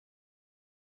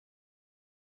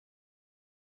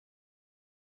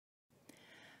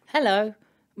Hello,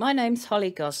 my name's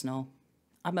Holly Gosnell.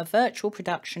 I'm a virtual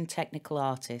production technical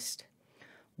artist.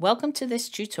 Welcome to this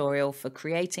tutorial for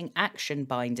creating action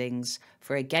bindings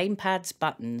for a gamepad's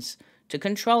buttons to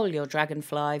control your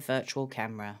DragonFly virtual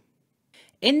camera.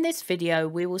 In this video,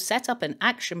 we will set up an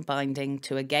action binding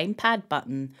to a gamepad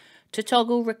button to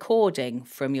toggle recording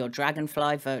from your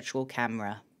DragonFly virtual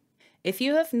camera. If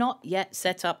you have not yet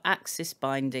set up axis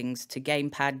bindings to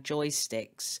gamepad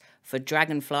joysticks for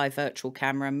DragonFly virtual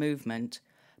camera movement,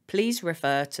 please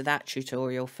refer to that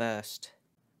tutorial first.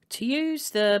 To use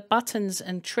the buttons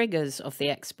and triggers of the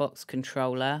Xbox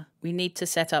controller, we need to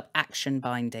set up action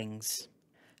bindings.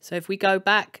 So if we go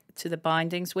back to the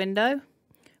bindings window,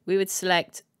 we would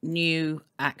select New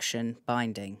Action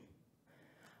Binding.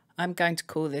 I'm going to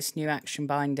call this new action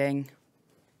binding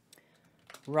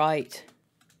Right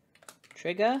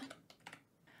Trigger,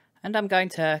 and I'm going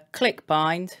to click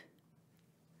bind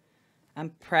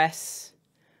and press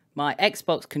my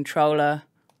Xbox controller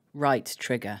right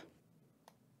trigger.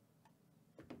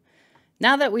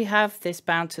 Now that we have this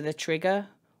bound to the trigger,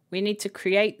 we need to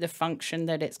create the function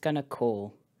that it's going to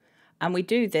call, and we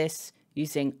do this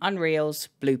using Unreal's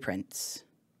blueprints.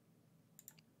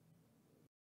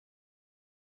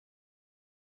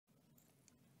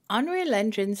 Unreal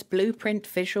Engine's blueprint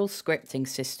visual scripting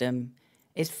system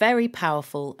is very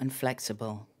powerful and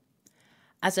flexible.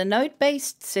 As a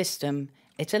node-based system,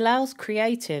 it allows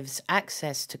creatives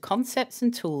access to concepts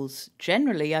and tools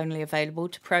generally only available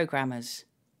to programmers.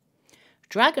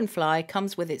 DragonFly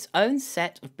comes with its own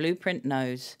set of blueprint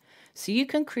nodes, so you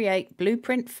can create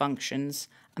blueprint functions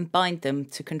and bind them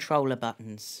to controller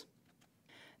buttons.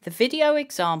 The video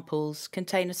examples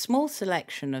contain a small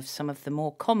selection of some of the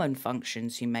more common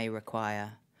functions you may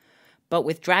require. But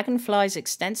with DragonFly's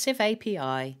extensive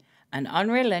API and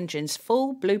Unreal Engine's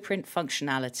full blueprint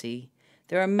functionality,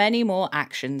 there are many more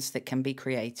actions that can be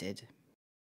created.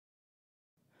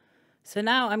 So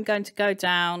now I'm going to go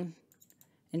down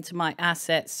into my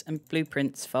Assets and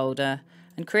Blueprints folder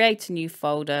and create a new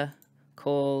folder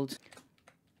called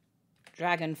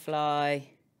DragonFly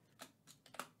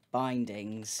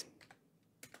Bindings.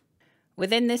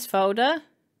 Within this folder,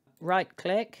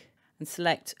 right-click and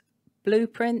select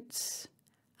Blueprints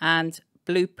and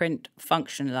Blueprint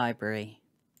Function Library.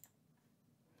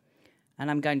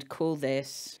 And I'm going to call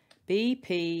this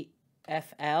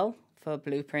BPFL for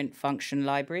Blueprint Function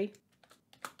Library,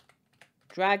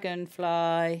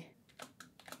 DragonFly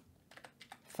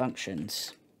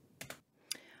Functions.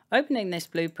 Opening this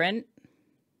blueprint,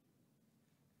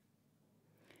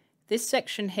 this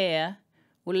section here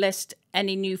will list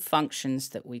any new functions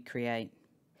that we create.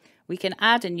 We can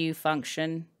add a new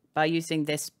function by using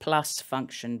this plus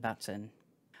function button.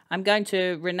 I'm going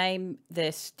to rename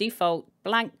this default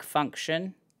blank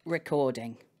function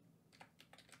recording.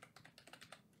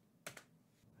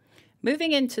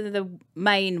 Moving into the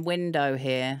main window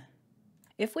here,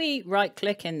 if we right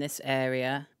click in this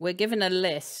area, we're given a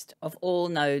list of all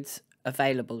nodes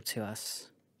available to us.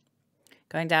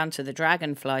 Going down to the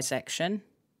DragonFly section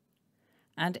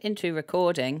and into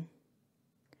recording,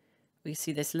 we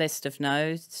see this list of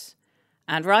nodes.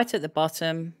 And right at the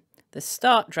bottom, the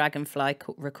Start DragonFly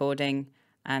recording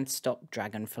and Stop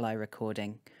DragonFly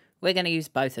recording. We're going to use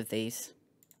both of these.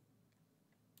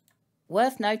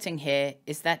 Worth noting here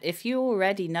is that if you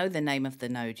already know the name of the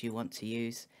node you want to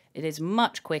use, it is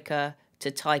much quicker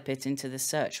to type it into the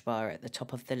search bar at the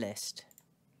top of the list.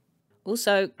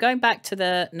 Also, going back to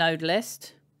the node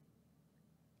list,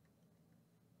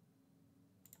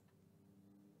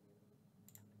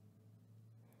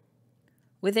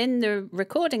 within the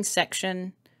recording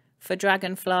section for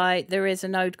DragonFly, there is a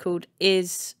node called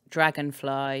Is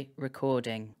DragonFly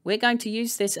Recording. We're going to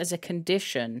use this as a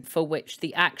condition for which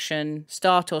the action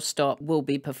start or stop will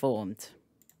be performed.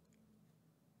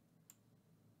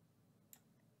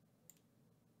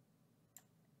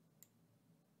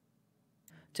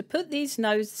 To put these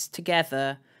nodes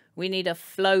together, we need a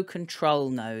flow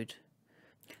control node.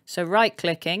 So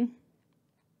right-clicking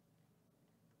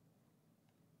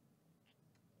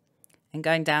and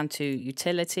going down to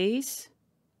Utilities,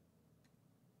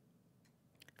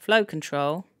 Flow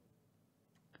Control,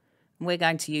 and we're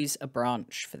going to use a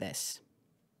branch for this.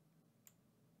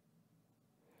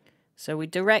 So we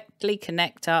directly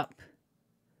connect up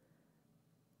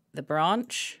the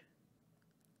branch,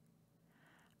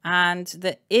 and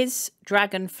the Is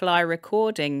DragonFly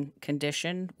Recording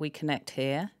condition we connect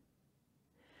here.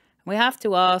 We have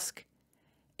to ask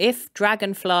if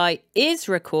DragonFly is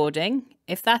recording.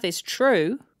 If that is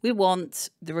true, we want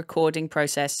the recording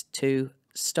process to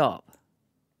stop.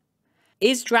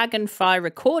 Is DragonFly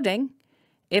recording?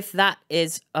 If that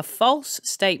is a false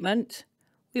statement,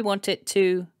 we want it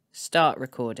to start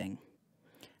recording.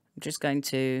 I'm just going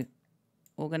to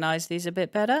organize these a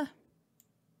bit better.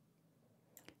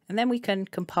 And then we can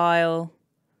compile,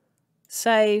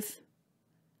 save,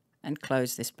 and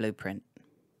close this blueprint.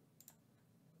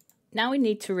 Now we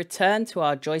need to return to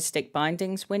our joystick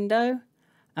bindings window,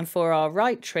 and for our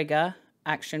right trigger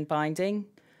action binding,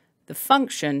 the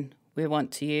function we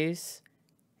want to use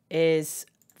is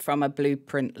from a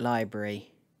blueprint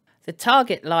library. The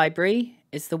target library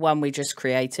is the one we just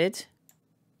created,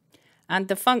 and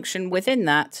the function within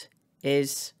that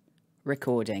is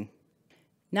recording.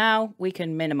 Now we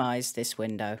can minimize this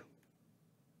window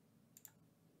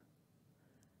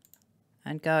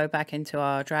and go back into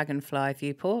our DragonFly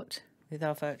viewport with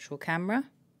our virtual camera.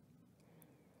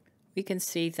 We can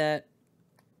see that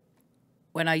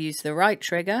when I use the right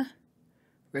trigger,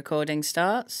 recording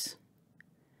starts,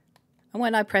 and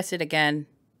when I press it again,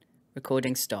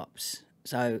 recording stops.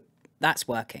 So that's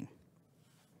working.